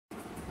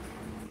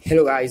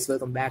Hello guys,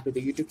 welcome back to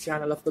the YouTube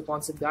channel of the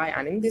Concept Guy,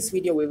 and in this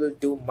video we will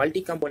do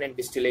multi-component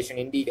distillation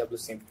in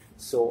Dwsim.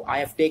 So I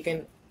have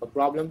taken a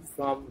problem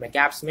from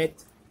McCabe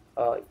Smith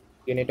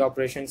unit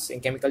operations in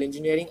chemical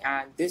engineering,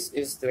 and this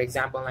is the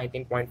example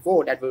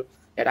 19.4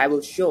 that I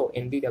will show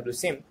in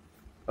Dwsim.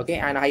 Okay,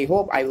 and I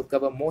hope I will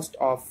cover most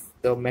of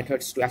the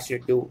methods to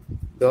actually do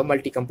the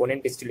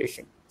multi-component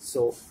distillation.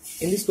 So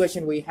in this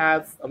question we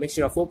have a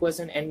mixture of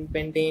 4%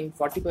 N-pentane,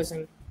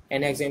 40%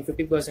 N-hexane,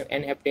 50%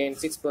 N-heptane,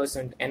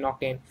 6%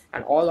 N-octane,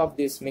 and all of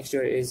this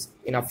mixture is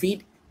in a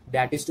feed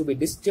that is to be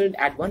distilled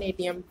at 1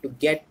 atm to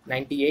get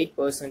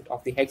 98%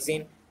 of the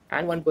hexane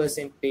and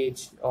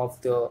 1%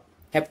 of the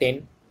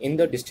heptane in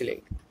the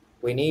distillate.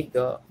 We need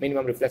the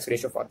minimum reflux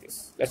ratio for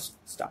this. Let's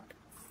start.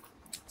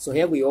 So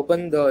here we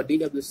open the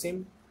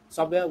Dwsim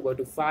software, go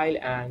to File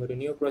and go to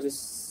New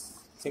Process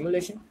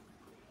Simulation.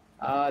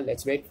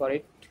 Let's wait for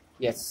it.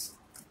 Yes.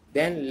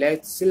 Then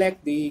let's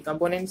select the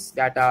components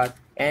that are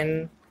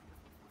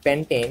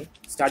N-pentane,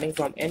 starting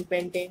from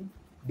N-pentane.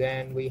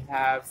 Then we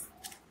have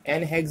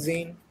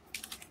N-hexane,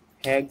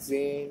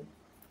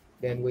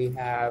 then we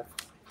have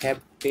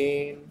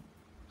heptane,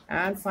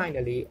 and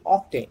finally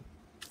octane.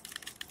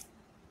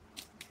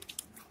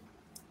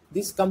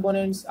 These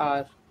components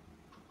are,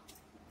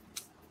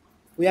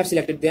 we have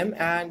selected them,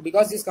 and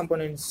because these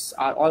components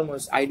are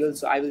almost ideal,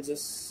 so I will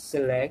just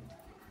select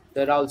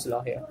the Raoult's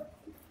law here.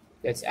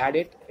 Let's add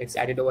it. It's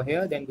added over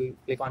here. Then we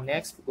click on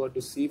next, go to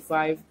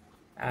C5,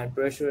 and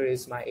pressure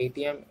is my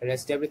atm.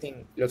 Rest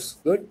everything looks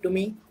good to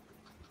me.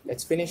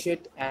 Let's finish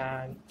it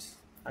and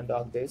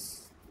undock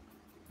this.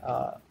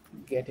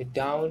 Get it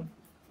down.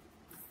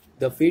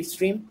 The feed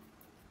stream,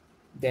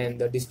 then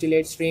the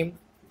distillate stream,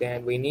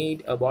 then we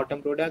need a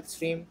bottom product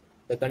stream,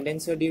 the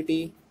condenser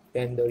duty,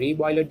 then the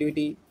reboiler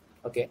duty.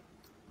 Okay,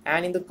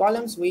 and in the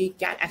columns we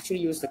can actually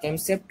use the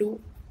ChemSep 2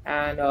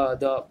 and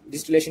the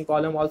distillation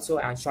column also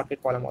and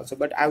shortcut column also,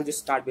 but I will just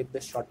start with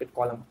the shortcut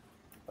column.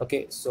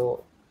 Okay,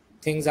 so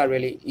things are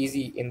really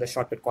easy in the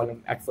shortcut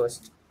column at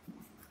first.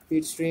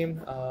 Feed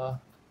stream,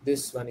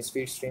 this one is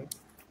feed stream.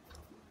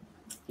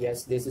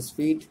 Yes, this is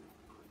feed.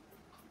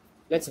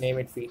 Let's name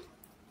it feed,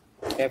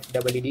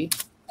 FEED.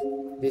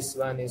 This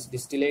one is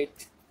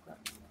distillate,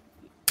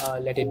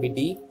 let it be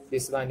D.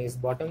 This one is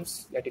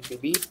bottoms, let it be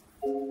B.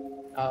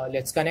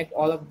 Let's connect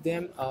all of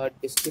them.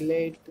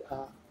 Distillate,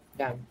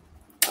 done.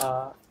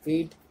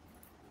 Feed,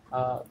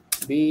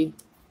 B.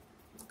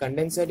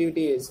 Condenser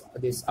duty is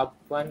this up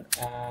one,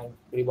 and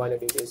reboiler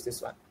duty is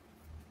this one.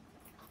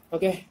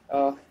 Okay,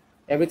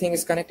 everything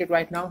is connected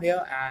right now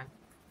here, and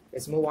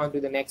let's move on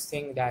to the next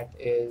thing, that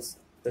is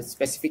the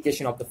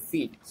specification of the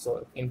feed.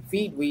 So in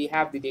feed we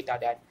have the data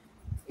that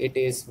it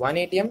is 1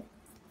 atm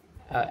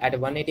at a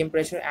 1 atm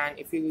pressure, and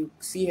if you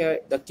see here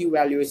the Q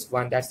value is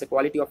 1, that's the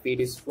quality of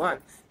feed is 1,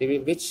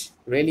 which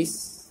really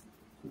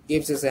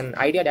gives us an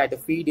idea that the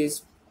feed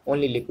is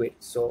only liquid.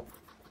 So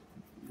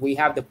we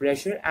have the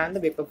pressure and the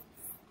vapor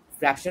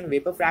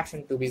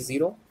fraction to be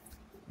 0,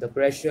 the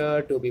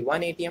pressure to be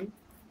 1 atm,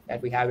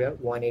 that we have here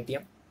 1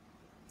 atm.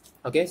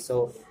 Okay,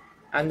 so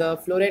and the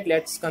flow rate,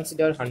 let's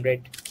consider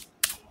 100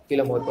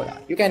 kilomole per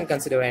hour. You can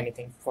consider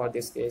anything for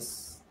this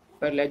case,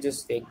 but let's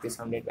just take this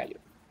 100 value.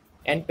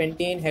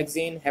 N-pentane,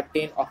 hexane,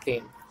 heptane,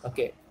 octane.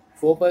 Okay,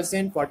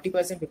 4%,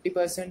 40%,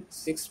 50%,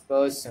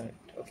 6%.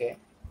 Okay,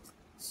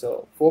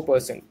 so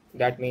 4%,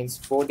 that means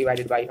 4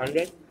 divided by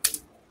 100.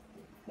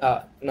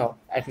 No,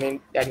 that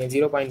means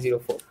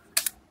 0.04.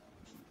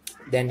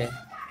 Then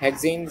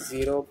hexane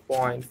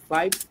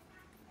 0.5.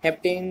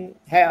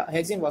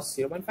 Hexane was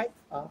 0.5.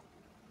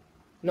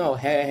 No,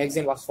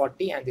 hexane was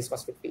 40 and this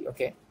was 50.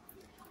 Okay,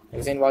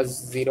 hexane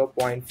was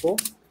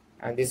 0.4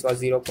 and this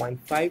was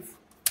 0.5.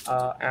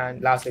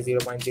 And lastly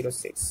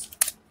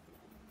 0.06.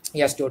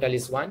 Yes, total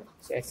is 1.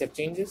 So accept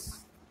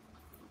changes.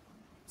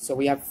 So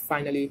we have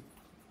finally,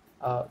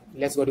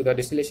 let's go to the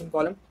distillation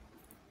column.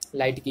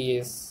 Light key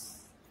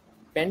is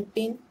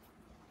pentane.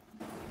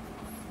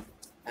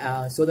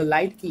 So the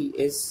light key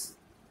is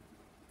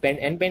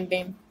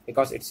N-pentane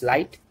because it's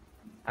light,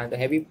 and the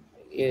heavy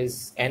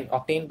is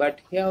N-octane.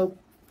 But here,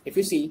 if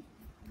you see,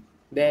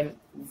 then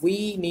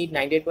we need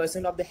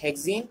 98% of the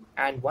hexane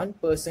and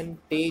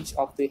 1%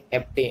 of the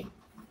heptane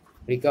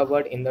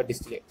recovered in the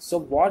distillate. So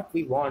what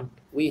we want,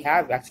 we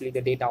have actually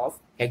the data of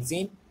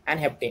hexane and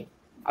heptane,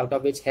 out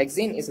of which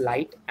hexane is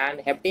light and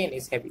heptane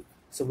is heavy.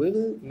 So we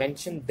will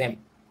mention them,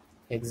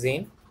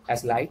 hexane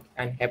as light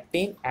and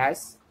heptane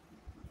as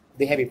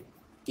the heavy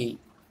key.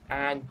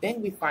 And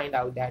then we find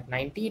out that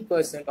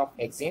 98% of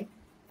hexane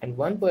and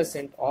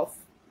 1% of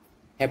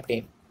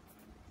heptane,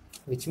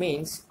 which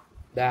means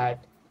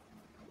that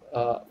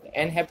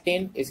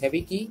N-heptane is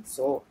heavy key,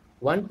 so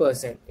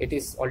 1%, it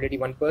is already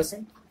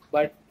 1%,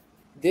 but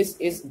this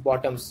is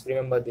bottoms.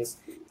 Remember this,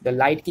 the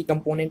light key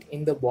component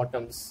in the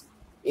bottoms.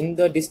 In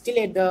the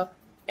distillate, the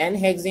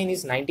N-hexane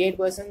is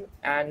 98%,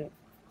 and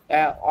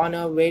on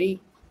a very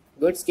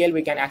good scale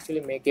we can actually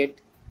make it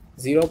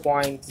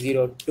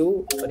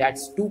 0.02, so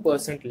that's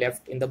 2%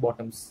 left in the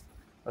bottoms.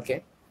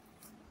 Okay,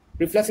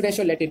 reflux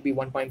ratio, let it be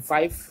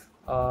 1.5.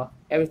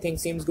 Everything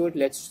seems good.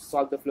 Let's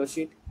solve the flow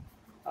sheet.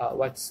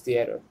 what's the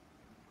error?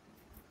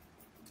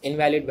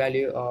 Invalid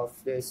value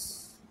of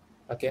this.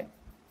 Okay,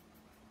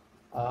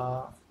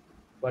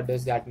 what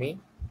does that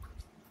mean?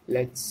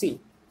 Let's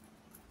see.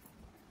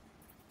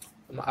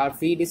 Our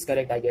feed is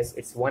correct, I guess.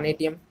 It's 1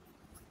 atm.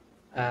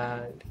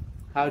 And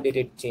how did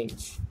it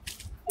change?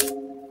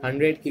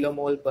 100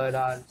 kilomole per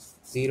hour,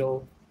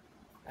 0,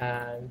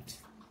 and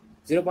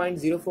 0.04,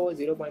 0.4,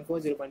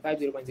 0.5,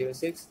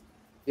 0.06,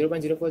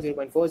 0.04,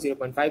 0.4,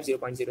 0.5,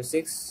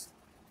 0.06.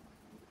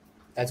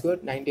 That's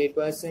good.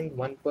 98%,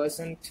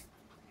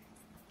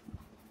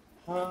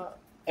 1%.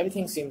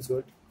 Everything seems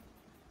good.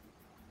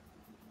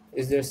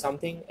 Is there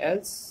something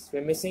else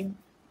we're missing?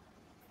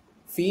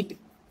 Feed,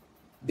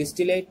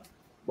 distillate,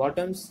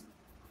 bottoms,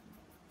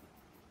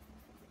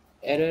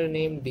 error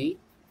name D.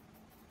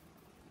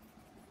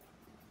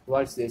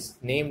 What's this?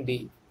 Name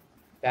D,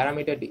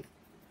 parameter D.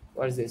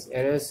 What's this?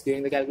 Errors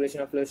during the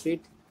calculation of flow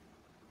sheet.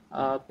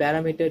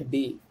 Parameter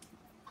D,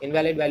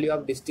 invalid value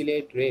of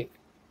distillate rate.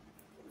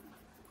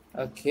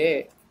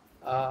 Okay,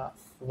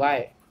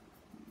 why?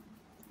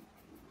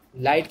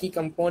 Light key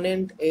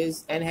component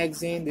is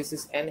N-hexane. This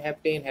is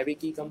N-heptane. Heavy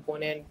key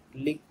component,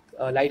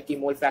 light key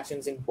mole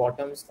fractions in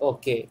bottoms.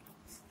 Okay,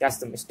 that's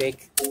the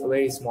mistake. A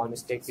very small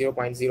mistake,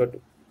 0.02.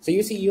 So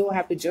you see, you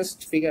have to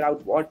just figure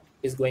out what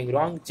is going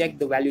wrong, check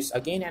the values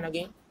again and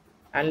again,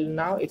 and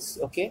now it's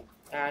okay,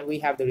 and we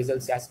have the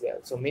results as well.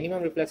 So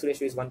minimum reflux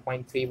ratio is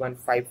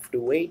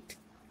 1.31528.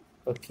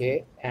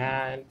 Okay,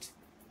 and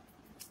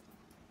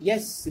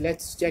yes,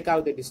 let's check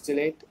out the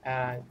distillate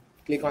and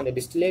click on the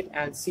distillate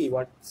and see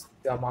what's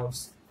the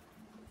amounts.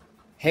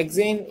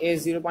 Hexane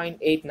is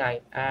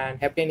 0.89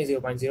 and heptane is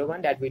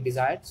 0.01 that we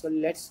desired. So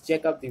let's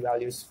check up the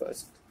values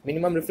first.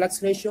 Minimum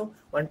reflux ratio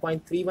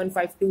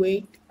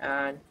 1.31528,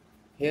 and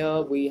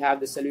here we have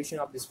the solution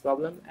of this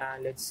problem,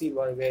 and let's see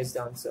where is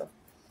the answer.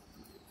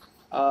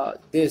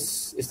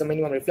 This is the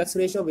minimum reflux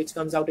ratio, which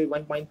comes out at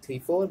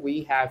 1.34.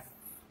 We have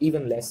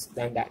even less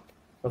than that.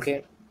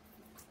 Okay,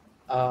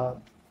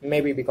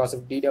 maybe because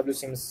of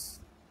Dwsim's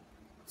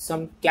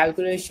some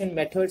calculation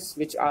methods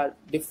which are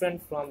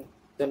different from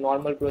the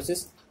normal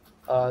process.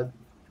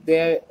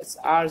 The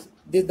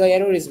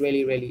error is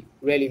really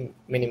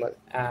minimal.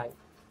 And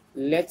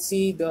let's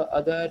see the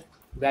other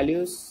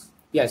values.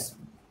 Yes,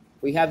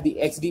 we have the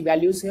XD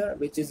values here,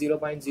 which is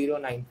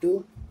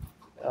 0.092.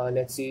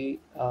 Let's see,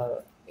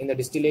 in the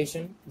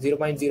distillation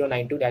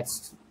 0.092,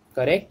 that's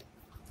correct.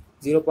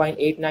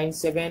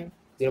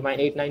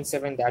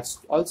 0.897, that's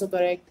also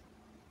correct.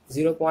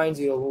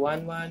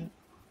 0.011,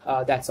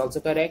 that's also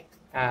correct.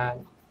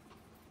 And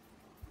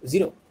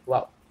 0,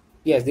 wow,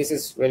 yes, this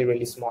is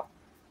really small.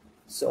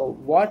 So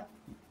what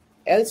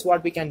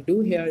we can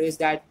do here is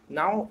that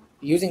now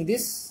using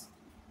this,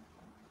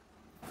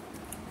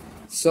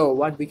 so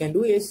what we can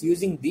do is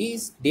using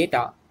these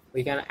data,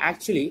 we can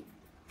actually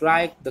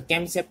try the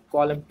ChemSep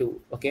column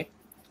too. Okay,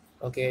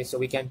 so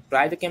we can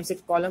try the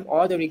ChemSep column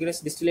or the rigorous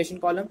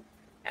distillation column,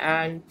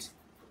 and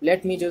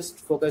let me just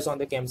focus on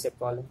the ChemSep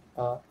column.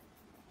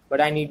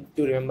 But I need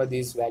to remember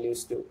these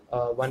values too.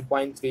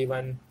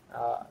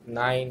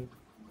 1.319.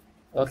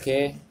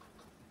 Okay,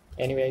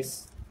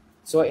 anyways,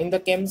 so in the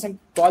ChemSep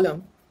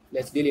column,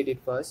 let's delete it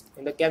first.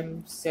 In the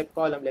ChemSep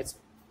column, let's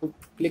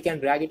click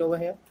and drag it over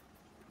here.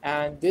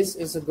 And this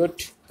is a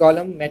good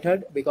column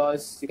method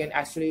because you can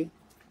actually,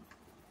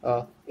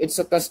 it's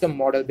a custom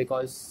model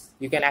because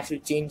you can actually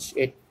change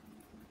it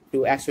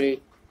to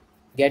actually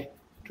get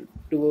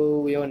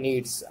to your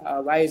needs.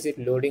 Why is it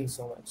loading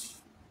so much?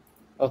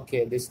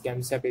 Okay, this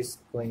ChemSep is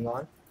going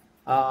on.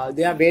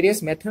 There are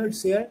various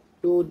methods here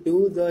to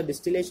do the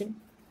distillation.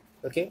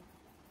 Okay,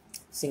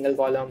 single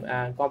column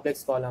and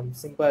complex column,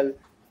 simple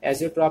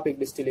azeotropic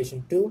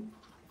distillation too.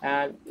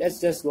 And let's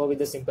just go with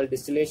the simple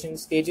distillation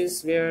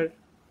stages, where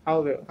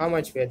how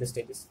much were the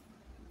stages.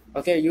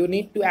 Okay, you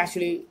need to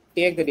actually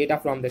take the data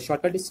from the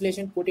shortcut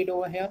distillation, put it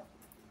over here,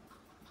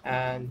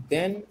 and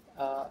then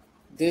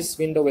this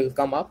window will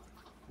come up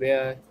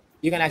where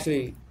you can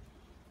actually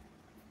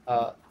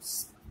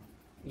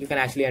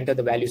enter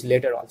the values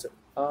later also.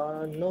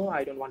 No,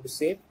 I don't want to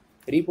save.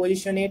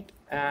 Reposition it,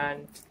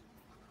 and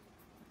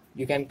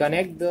you can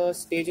connect the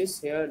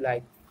stages here,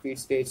 like feed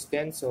stage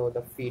 10, so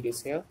the feed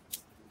is here.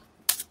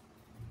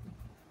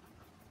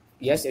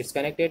 Yes, it's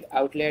connected.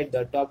 Outlet,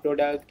 the top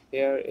product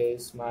here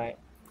is my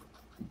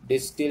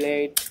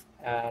distillate,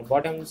 and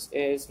bottoms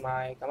is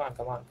my, come on,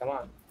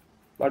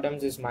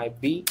 bottoms is my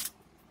B.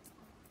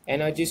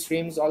 Energy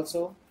streams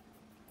also.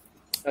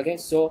 Okay,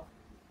 so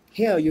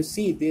here you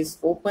see this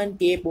open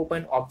cape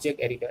open object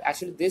editor.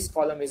 Actually, this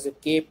column is a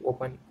cape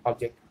open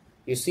object.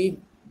 You see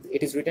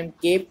it is written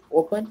cape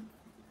open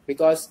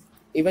because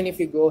even if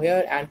you go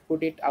here and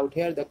put it out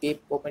here, the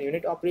cape open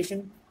unit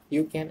operation,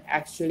 you can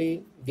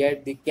actually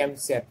get the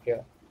ChemSep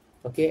here.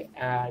 Okay,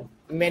 and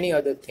many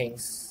other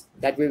things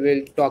that we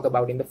will talk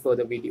about in the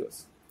further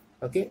videos.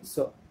 Okay,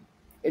 so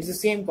it's the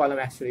same column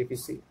actually, if you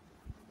see.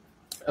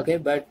 Okay,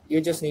 but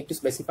you just need to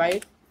specify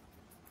it.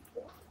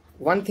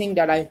 One thing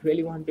that I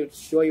really want to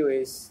show you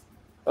is,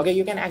 okay,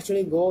 you can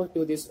actually go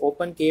to this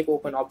open cape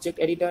open object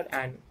editor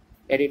and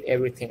edit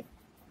everything.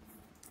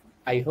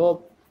 I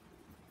hope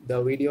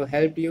the video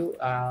helped you,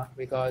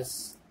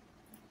 because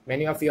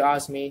many of you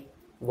asked me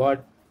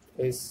what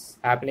is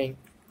happening,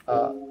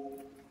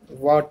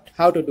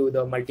 how to do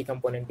the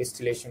multi-component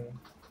distillation,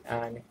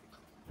 and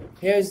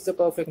here's the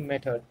perfect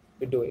method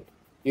to do it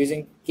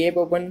using cape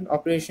open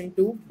operation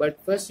too. But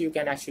first you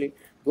can actually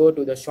go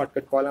to the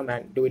shortcut column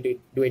and do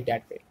it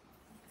that way.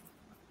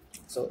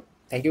 So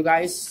thank you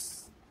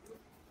guys,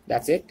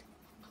 that's it.